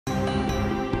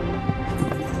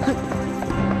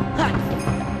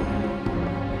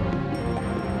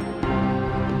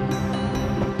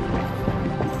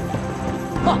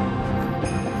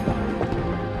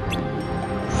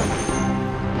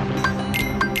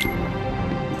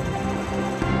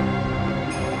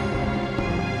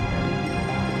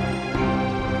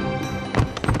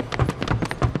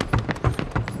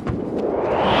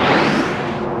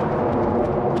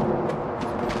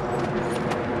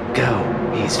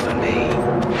destiny.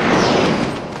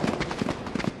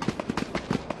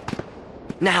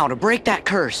 Now, to break that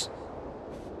curse.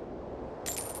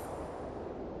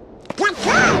 The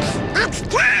curse! It's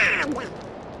gone!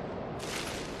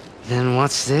 Then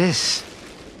what's this?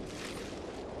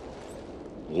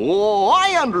 Oh,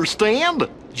 I understand.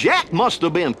 Jack must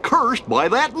have been cursed by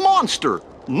that monster,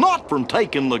 not from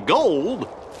taking the gold.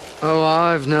 Oh,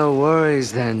 I've no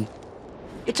worries then.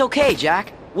 It's okay,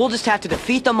 Jack. We'll just have to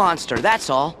defeat the monster, that's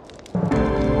all.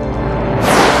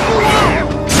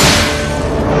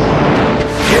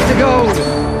 Get the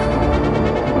gold!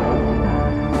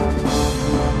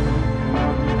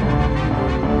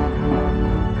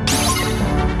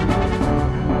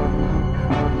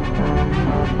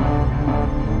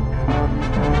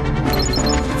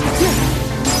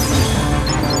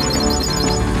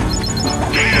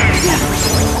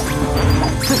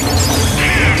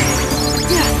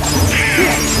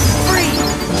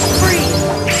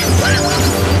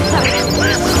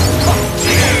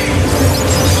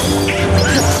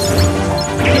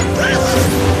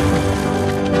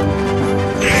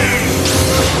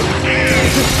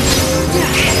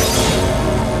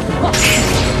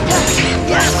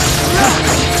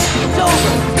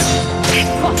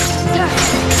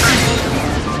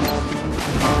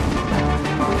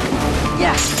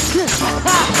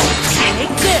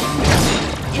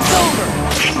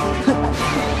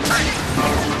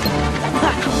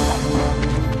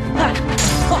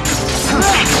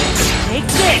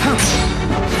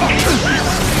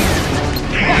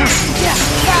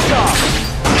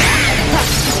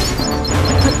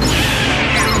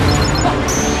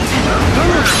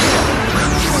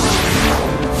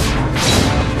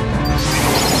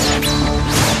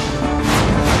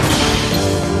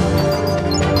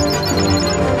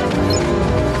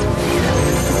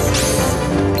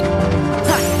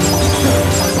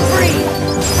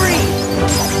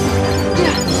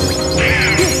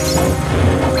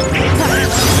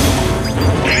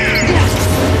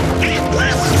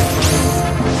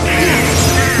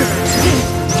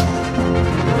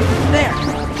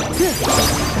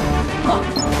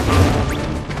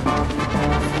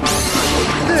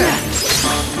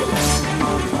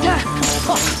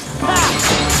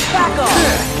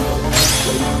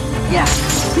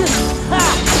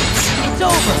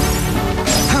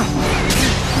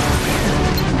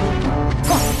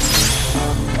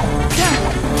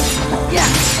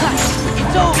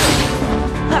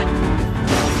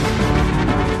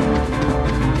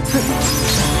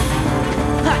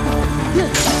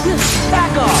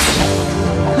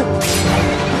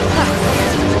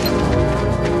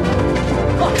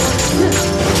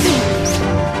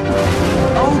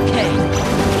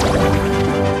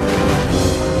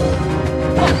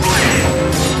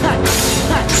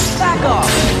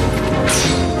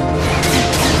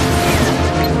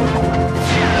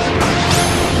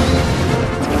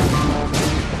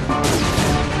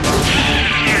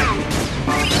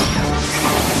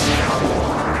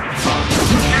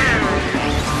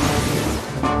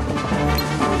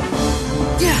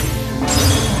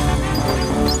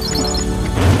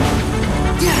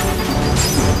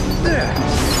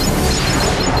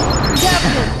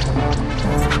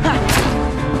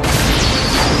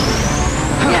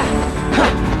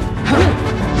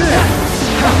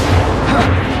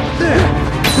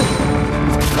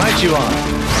 You on.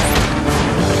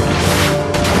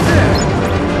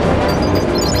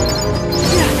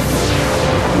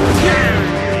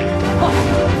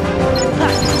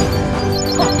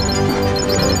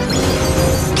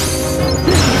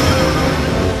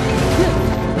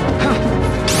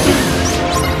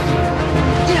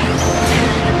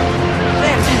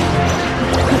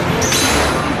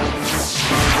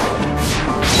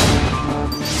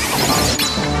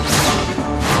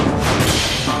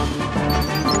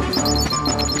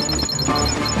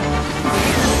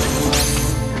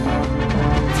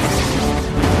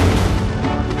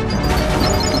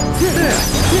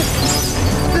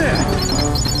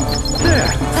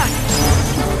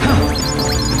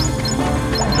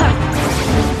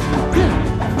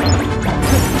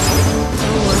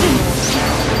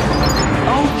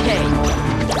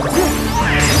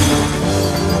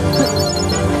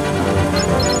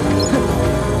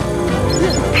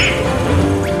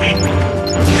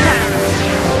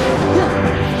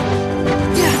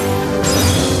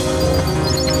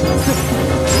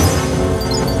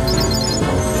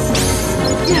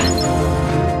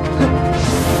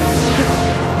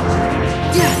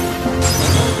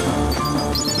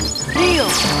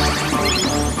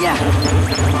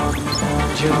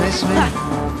 Did you miss me?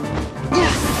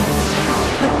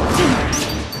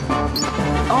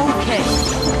 Okay.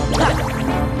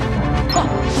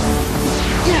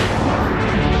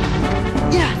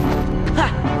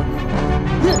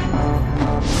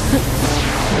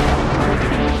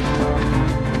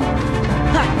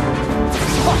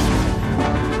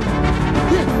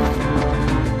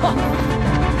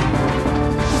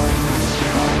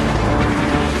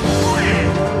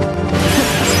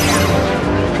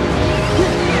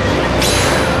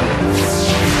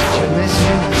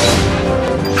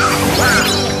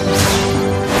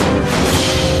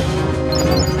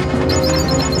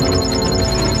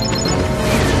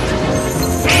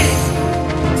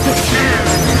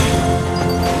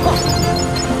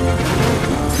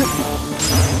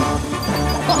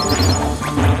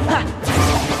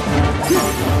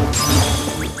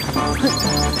 Take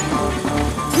this!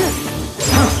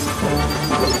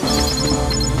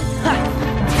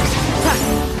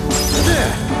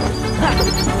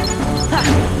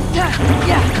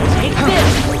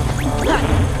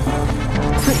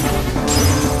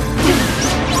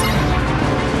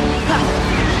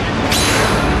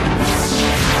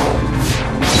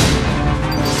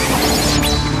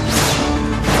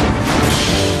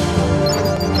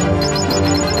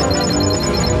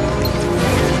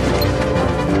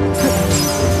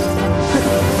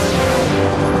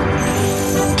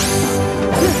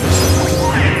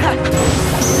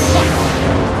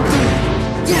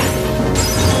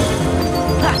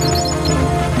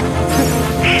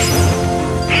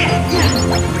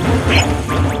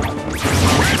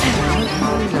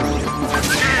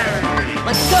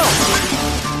 Let's go!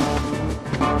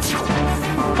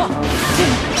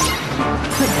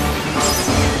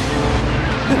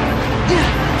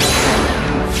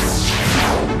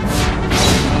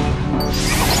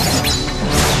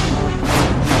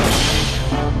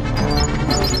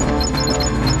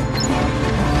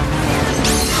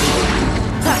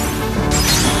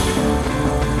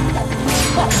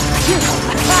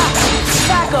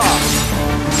 Back off! Back off!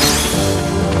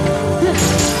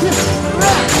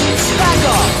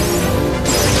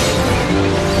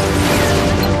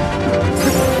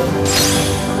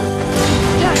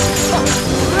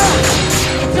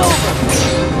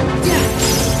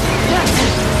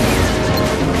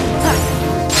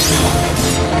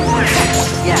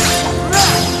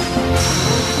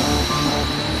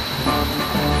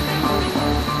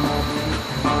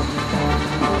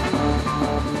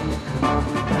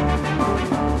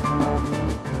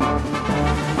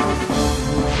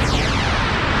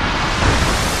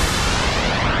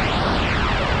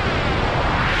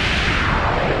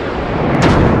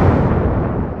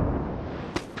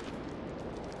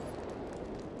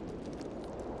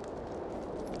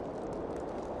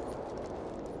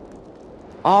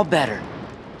 It's all better.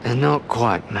 And not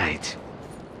quite, mate.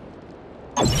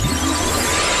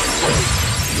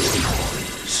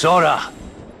 Sora!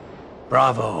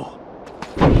 Bravo!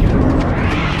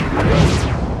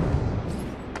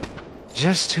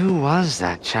 Just who was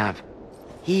that chap?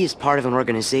 He is part of an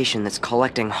organization that's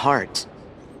collecting hearts.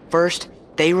 First,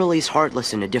 they release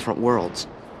Heartless into different worlds.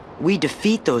 We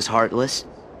defeat those Heartless,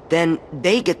 then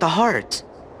they get the hearts.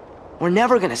 We're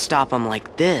never gonna stop them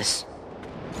like this.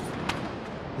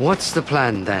 What's the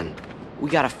plan, then? We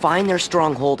gotta find their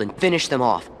stronghold and finish them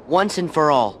off, once and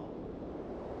for all.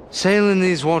 Sail in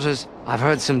these waters, I've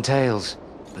heard some tales,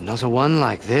 but not a one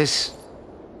like this.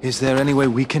 Is there any way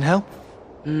we can help?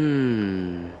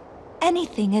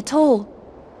 Anything at all.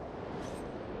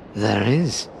 There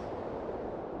is.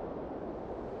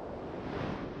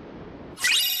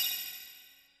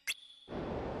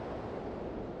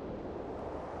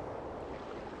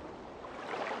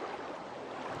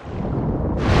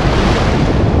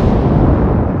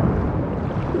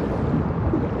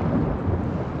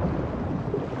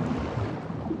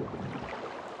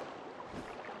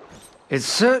 It's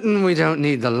certain we don't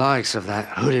need the likes of that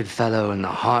hooded fellow and the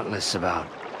Heartless about.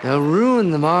 They'll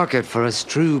ruin the market for us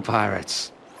true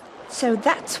pirates. So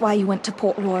that's why you went to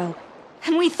Port Royal.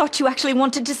 And we thought you actually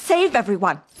wanted to save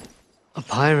everyone. A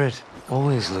pirate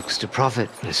always looks to profit,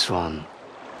 Miss Swan.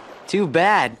 Too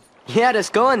bad. You had us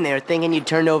going there thinking you'd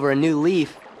turned over a new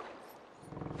leaf.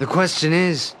 The question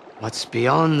is, what's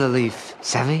beyond the leaf,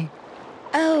 savvy?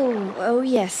 Oh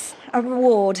yes. A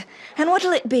reward. And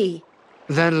what'll it be?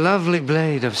 That lovely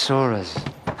blade of Sora's.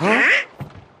 Huh?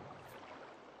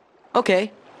 Okay,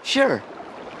 sure.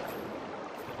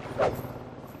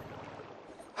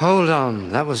 Hold on,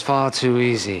 that was far too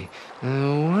easy.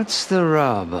 What's the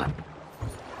rub?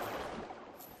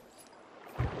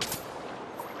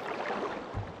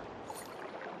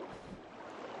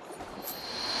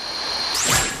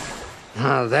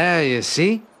 Ah, there, you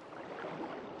see?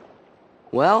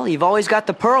 Well, you've always got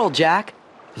the pearl, Jack.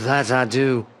 That I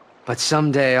do. But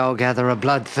someday I'll gather a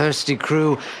bloodthirsty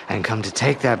crew and come to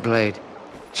take that blade.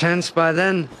 Chance by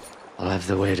then, I'll have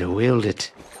the way to wield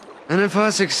it. And if I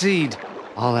succeed,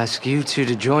 I'll ask you two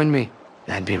to join me.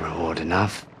 That'd be reward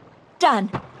enough.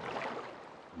 Done.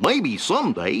 Maybe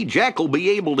someday Jack will be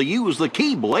able to use the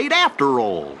Keyblade after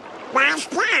all. Why's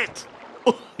that?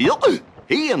 Yep,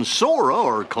 he and Sora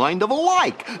are kind of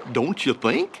alike, don't you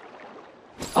think?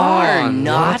 Are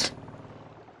not.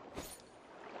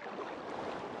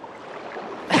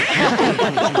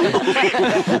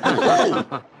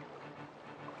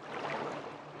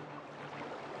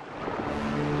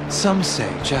 Some say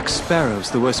Jack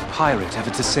Sparrow's the worst pirate ever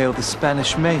to sail the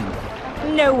Spanish Main.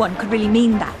 No one could really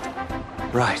mean that.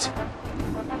 Right.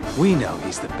 We know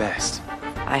he's the best.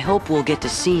 I hope we'll get to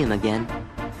see him again.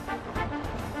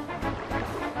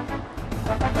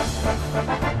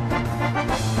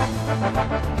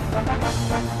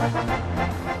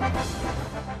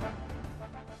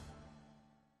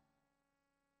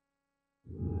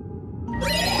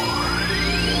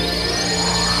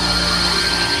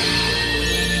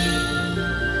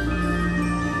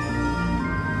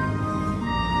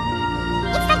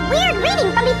 It's that weird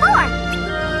reading from before.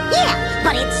 Yeah,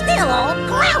 but it's still all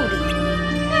cloudy.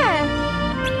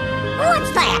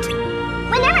 What's that?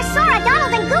 Whenever Sora,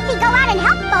 Donald, and Goofy go out and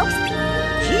help folks...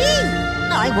 Gee,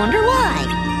 I wonder why.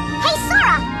 Hey,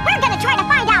 Sora, we're gonna try to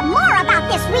find out more about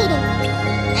this reading.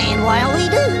 And while we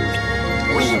do,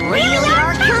 we really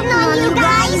are counting on you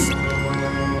guys.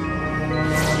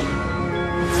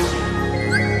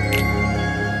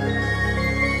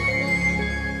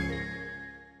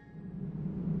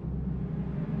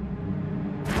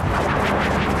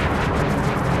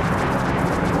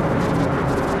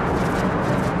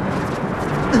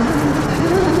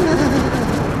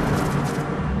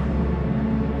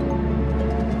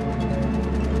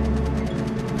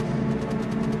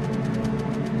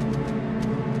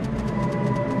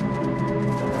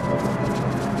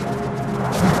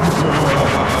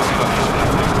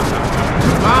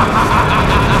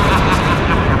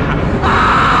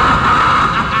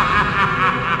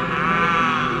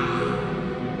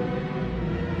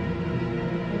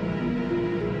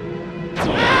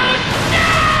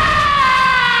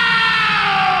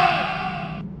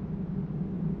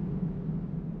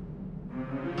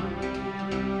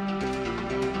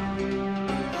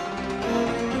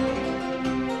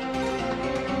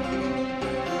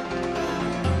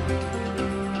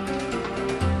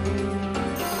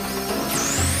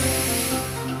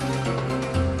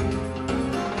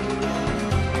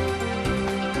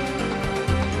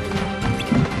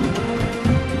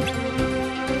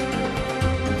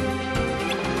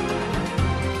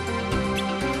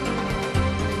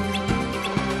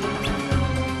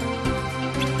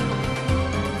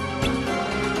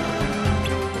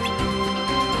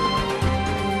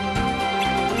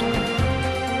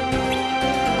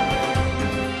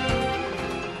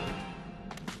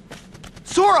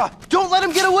 Sora! Don't let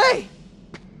him get away!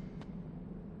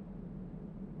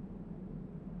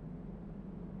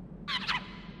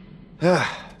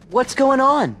 What's going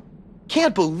on?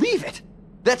 Can't believe it!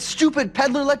 That stupid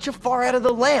peddler let Jafar out of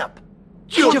the lamp!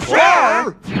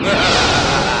 Jafar!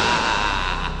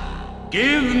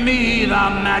 Give me the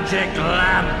magic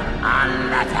lamp,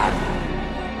 Aladdin.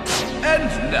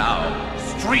 And now,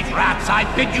 street rats, I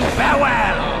bid you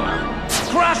farewell.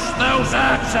 Crush those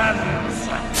urchins!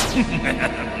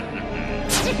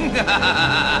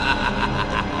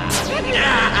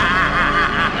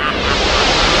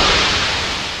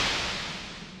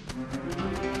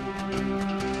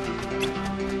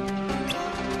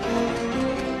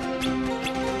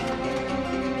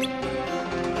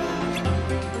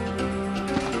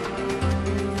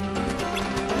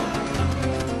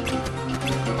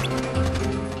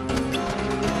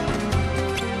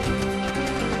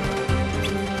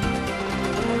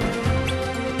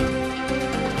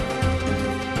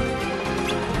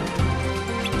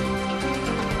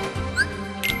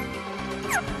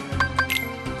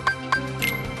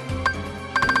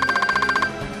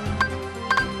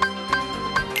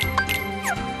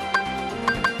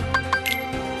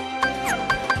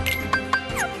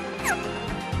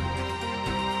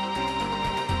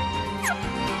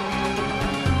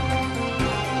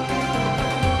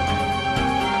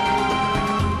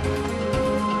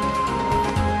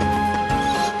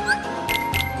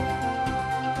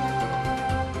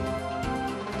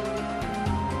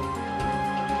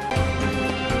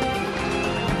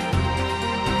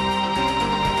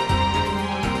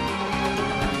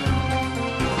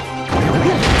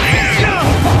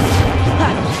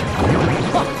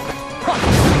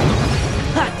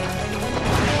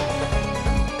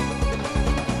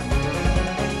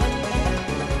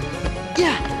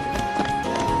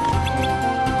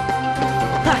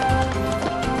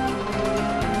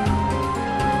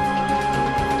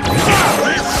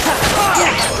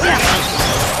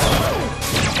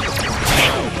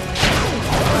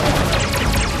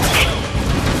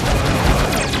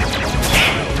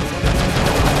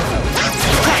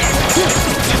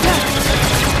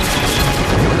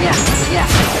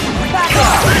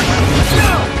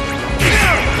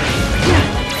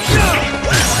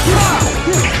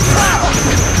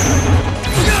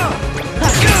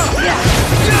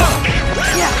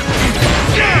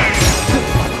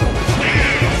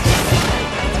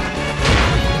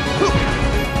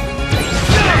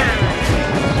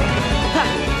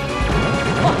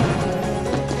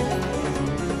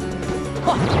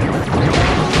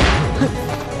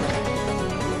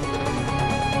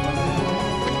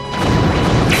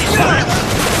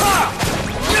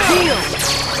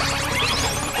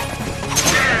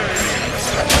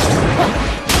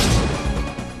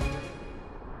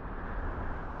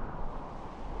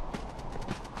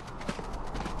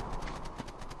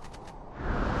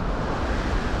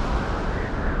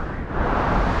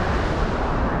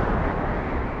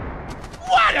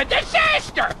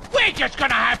 disaster! We're just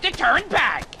gonna have to turn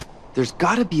back. There's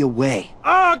gotta be a way.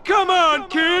 Ah, come on,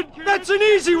 kid! That's an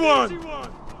easy one!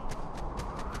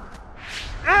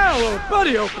 Ow, oh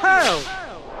buddy, oh pal!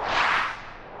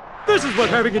 This is what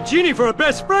having a genie for a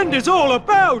best friend is all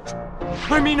about!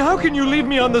 I mean, how can you leave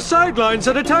me on the sidelines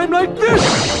at a time like this?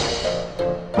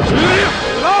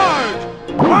 Large!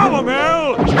 Wow,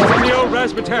 Mel! On the old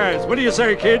razzmatazz. What do you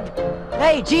say, kid?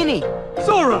 Hey, Genie!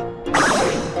 Zora!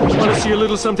 Want to see a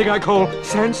little something I call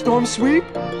sandstorm sweep?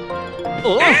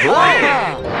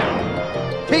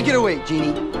 Take it away,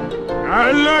 Genie.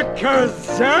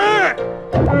 Alakazam!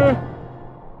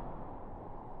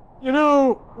 You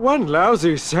know, one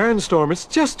lousy sandstorm is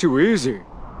just too easy.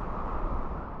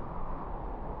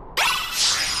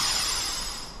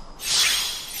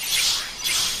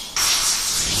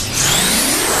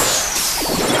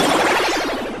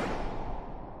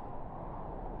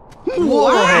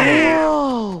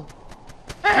 Whoa!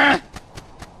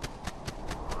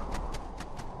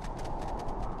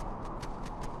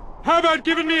 How about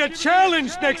giving me a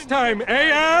challenge next time,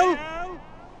 eh, Al?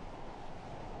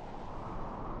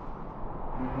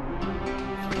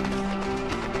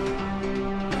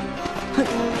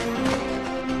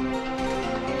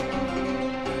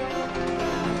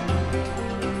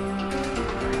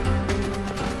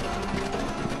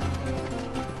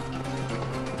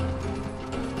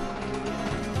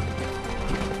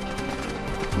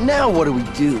 Now what do we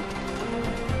do?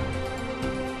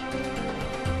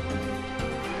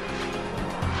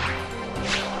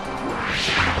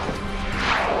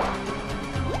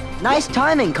 Nice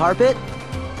timing, Carpet.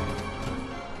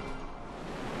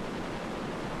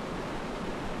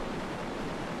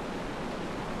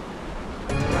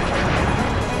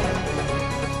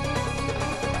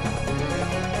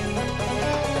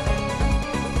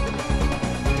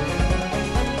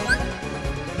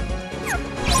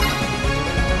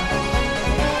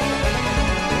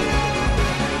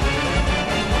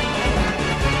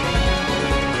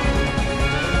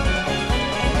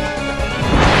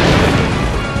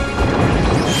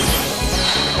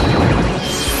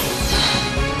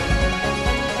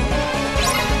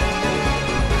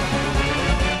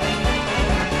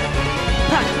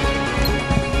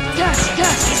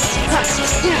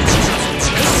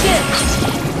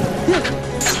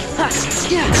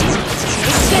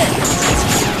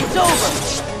 It's over.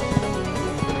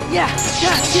 Yeah.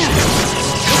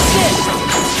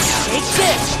 Take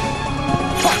this.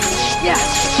 Yeah.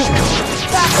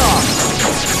 Back off.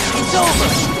 It's over.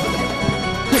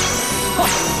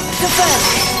 Defense.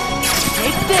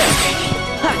 Take this.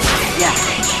 Yeah.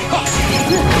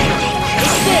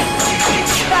 Take this.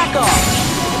 Back off.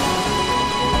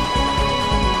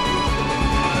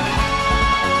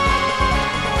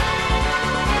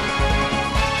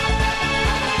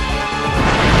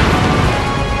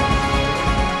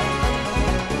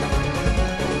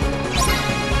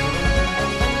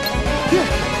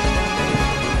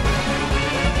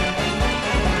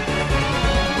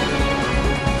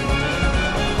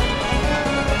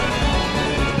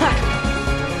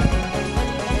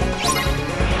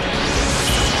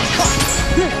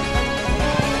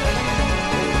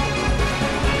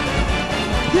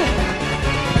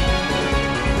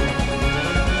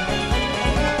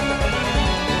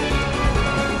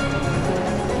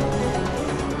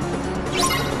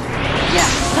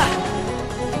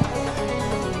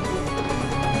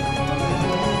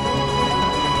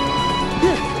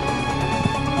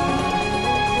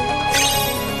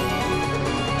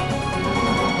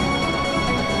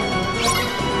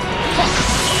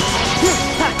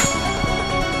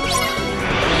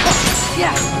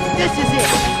 Yeah, this is it.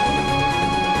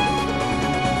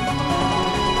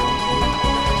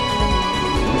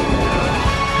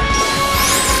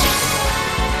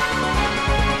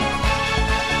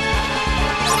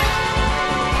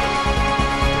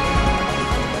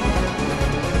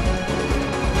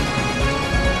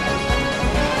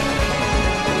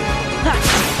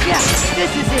 Yeah,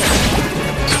 this is it.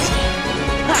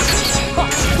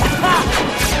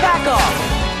 Back off.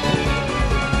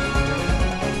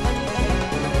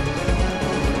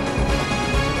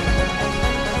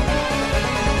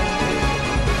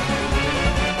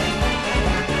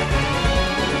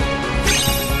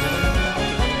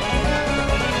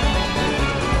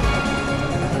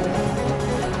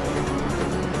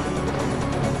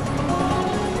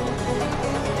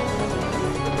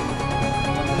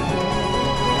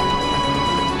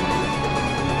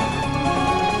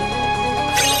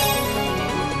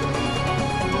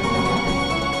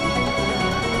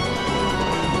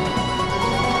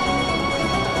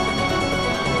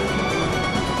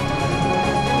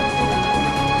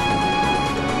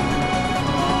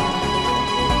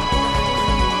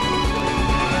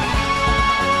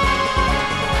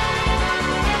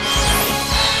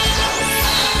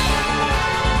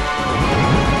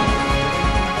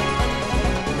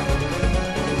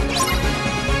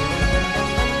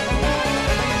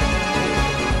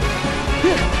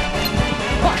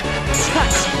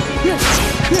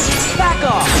 Back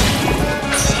off!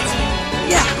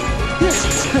 Yeah!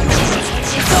 It's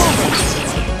over!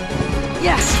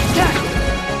 Yeah!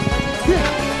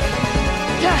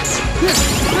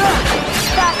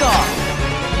 Back off!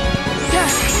 Yeah!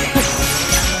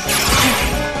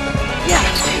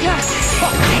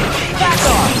 Back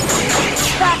off!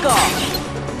 Back off!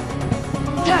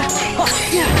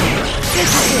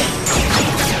 This is it!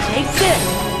 Take this!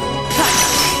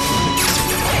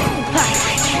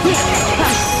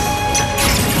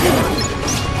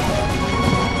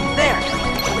 There!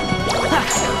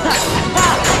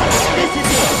 This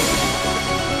is it!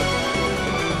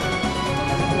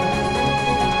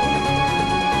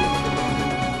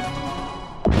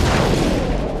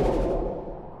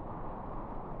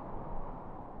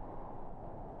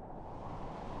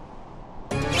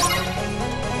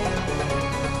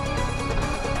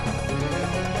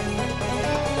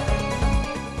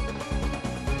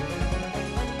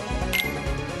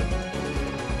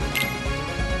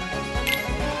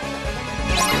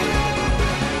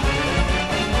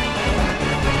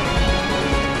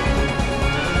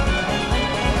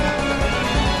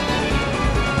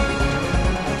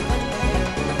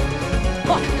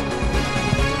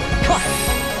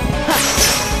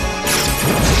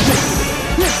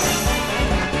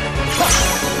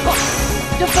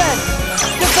 Defense!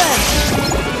 Defense!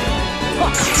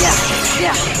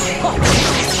 Yeah!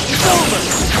 It's over!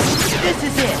 This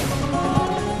is it!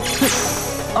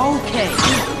 Okay!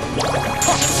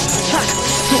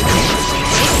 Take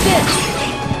this!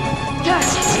 Take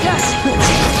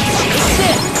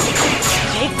this!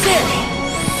 Take this!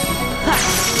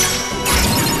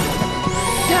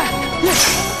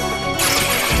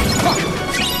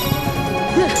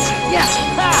 Yeah!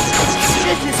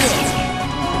 This is it!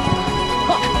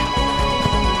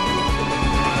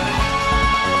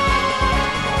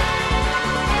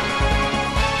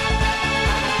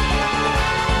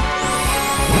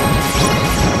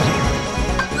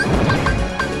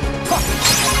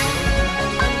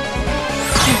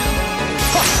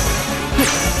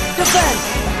 Defense!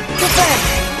 Defense!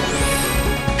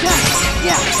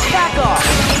 Yeah! Back off!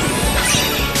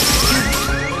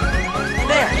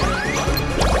 There!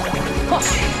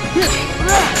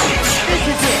 This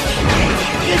is it!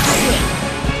 This is it!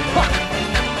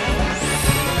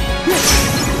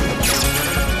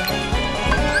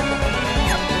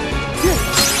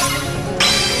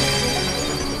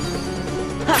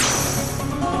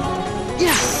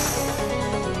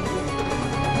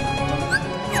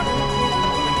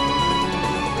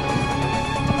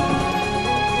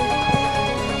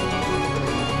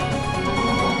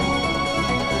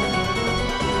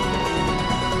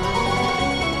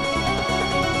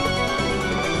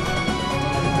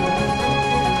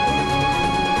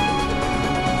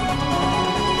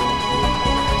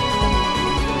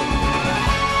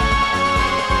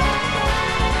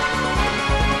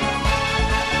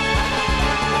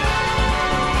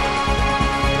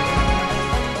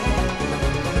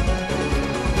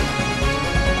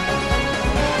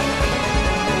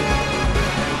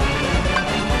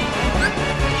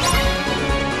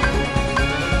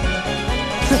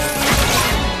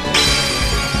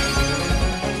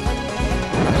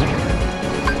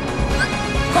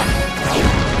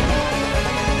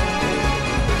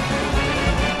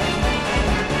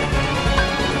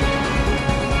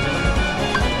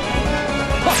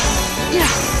 Yeah!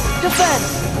 Defense!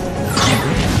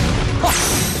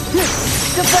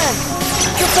 Defense!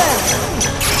 Defense!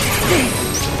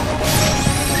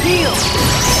 Heal!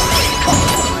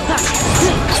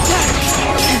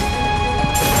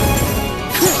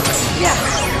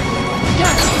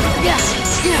 Yeah!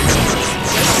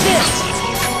 This!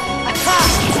 Attack!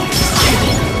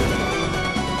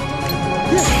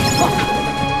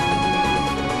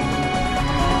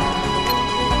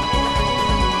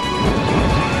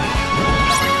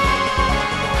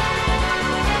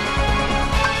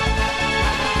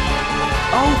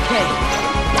 Okay.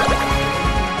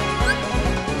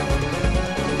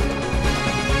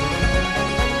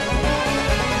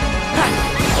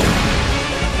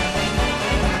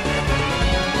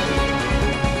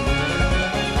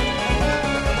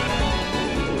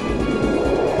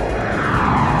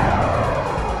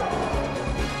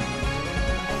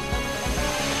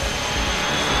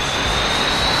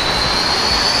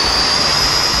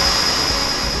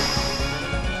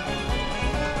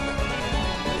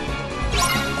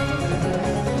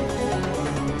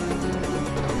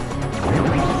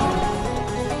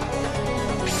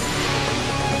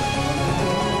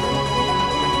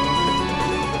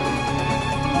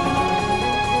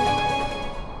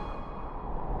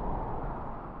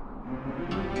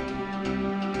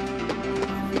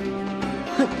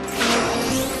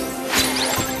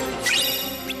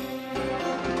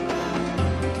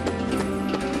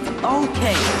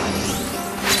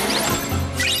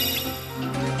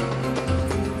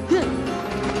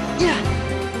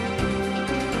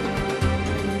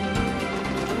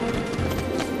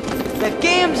 The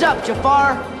game's up,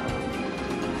 Jafar!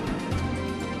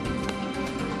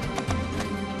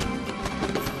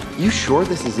 You sure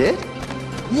this is it?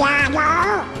 Yeah,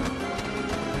 no.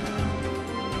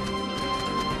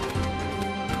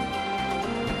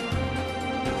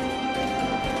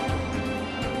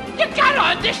 You gotta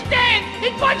understand,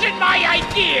 it wasn't my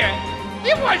idea.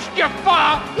 It was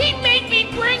Jafar. He made me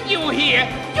bring you here.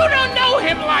 You don't know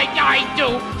him like I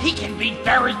do. He can be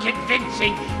very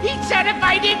convincing. He said if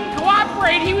I didn't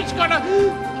cooperate, he was gonna...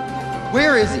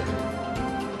 Where is he?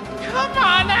 Come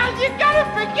on, Al, you gotta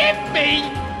forgive me.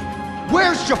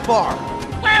 Where's Jafar?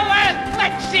 Well,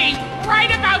 let's see.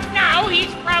 Right about now,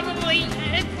 he's probably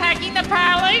attacking the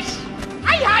palace.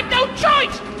 I had no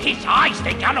choice. His eyes,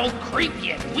 they got all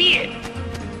creepy and weird.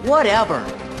 Whatever.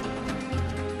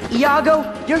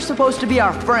 Iago, you're supposed to be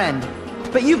our friend,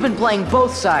 but you've been playing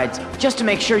both sides just to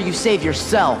make sure you save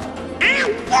yourself.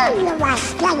 I knew you were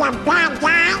still a bad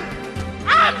guy.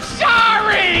 I'm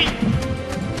sorry!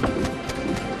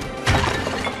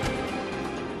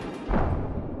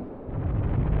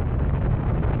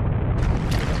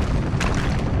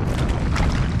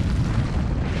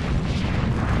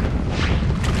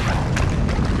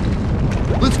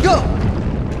 Let's go!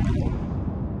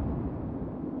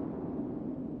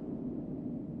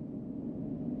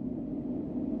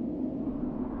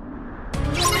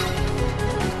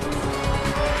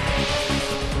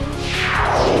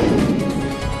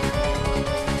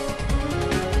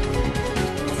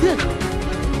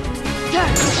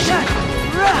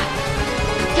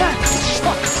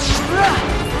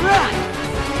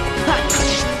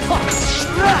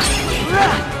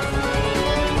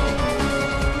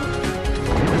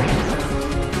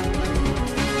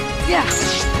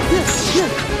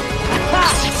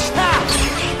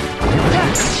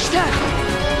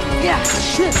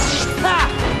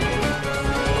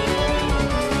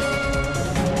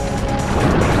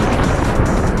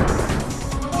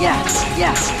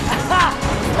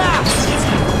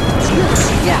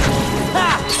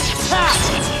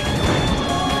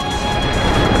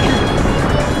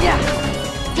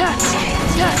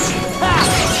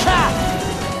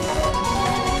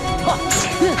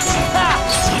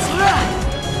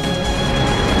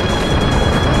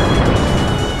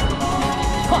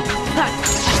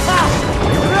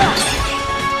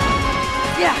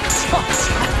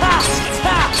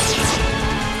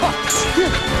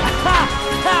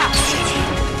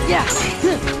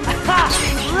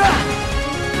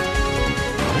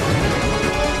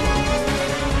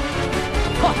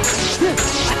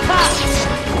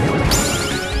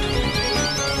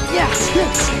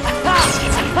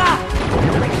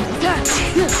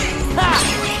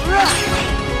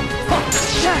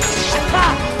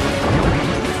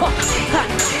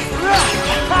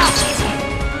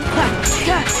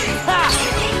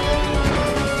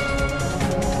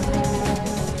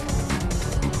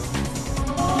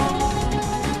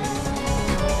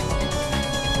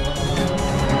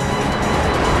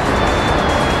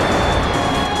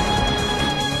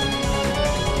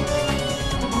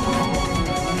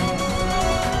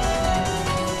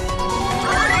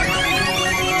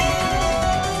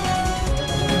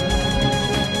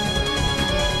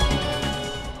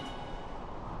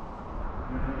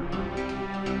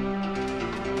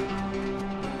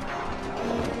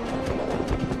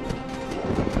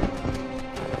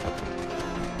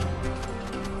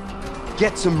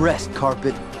 Get some rest,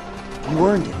 Carpet. You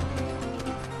earned it.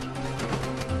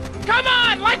 Come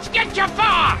on, let's get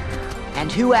Jafar!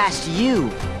 And who asked you?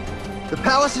 The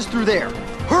palace is through there.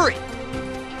 Hurry!